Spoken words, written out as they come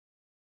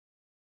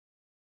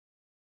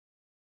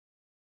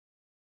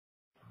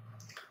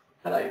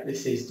Hello,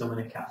 this is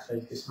Dominic at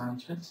Focus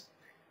Management.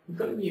 We've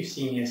got a new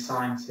senior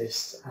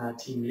scientist,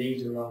 team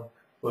leader role,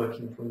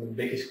 working for one of the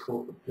biggest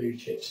corporate blue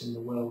chips in the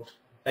world,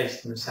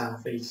 based in the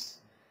southeast.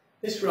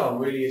 This role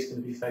really is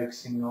going to be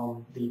focusing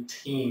on the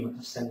team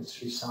of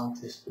sensory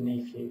scientists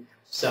beneath you.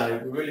 So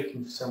we're really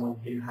looking for someone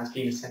who has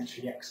been a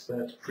sensory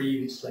expert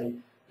previously,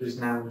 who is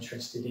now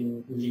interested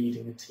in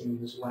leading a team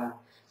as well.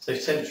 So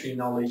sensory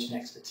knowledge and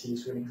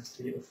expertise really has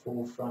to be at the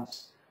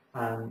forefront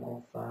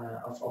of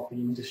the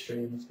industry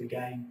and of the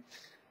game.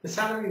 The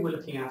salary we're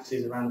looking at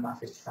is around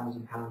about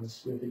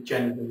 £50,000 with a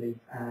generally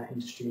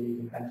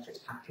industry-leading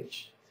benefits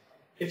package.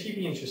 If you'd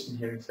be interested in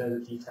hearing further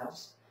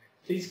details,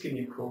 please give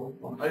me a call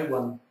on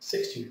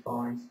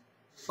 01625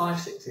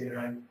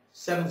 560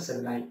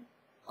 778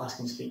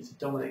 asking to speak to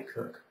Dominic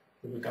Cook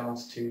with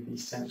regards to the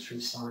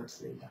sensory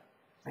science leader.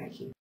 Thank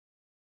you.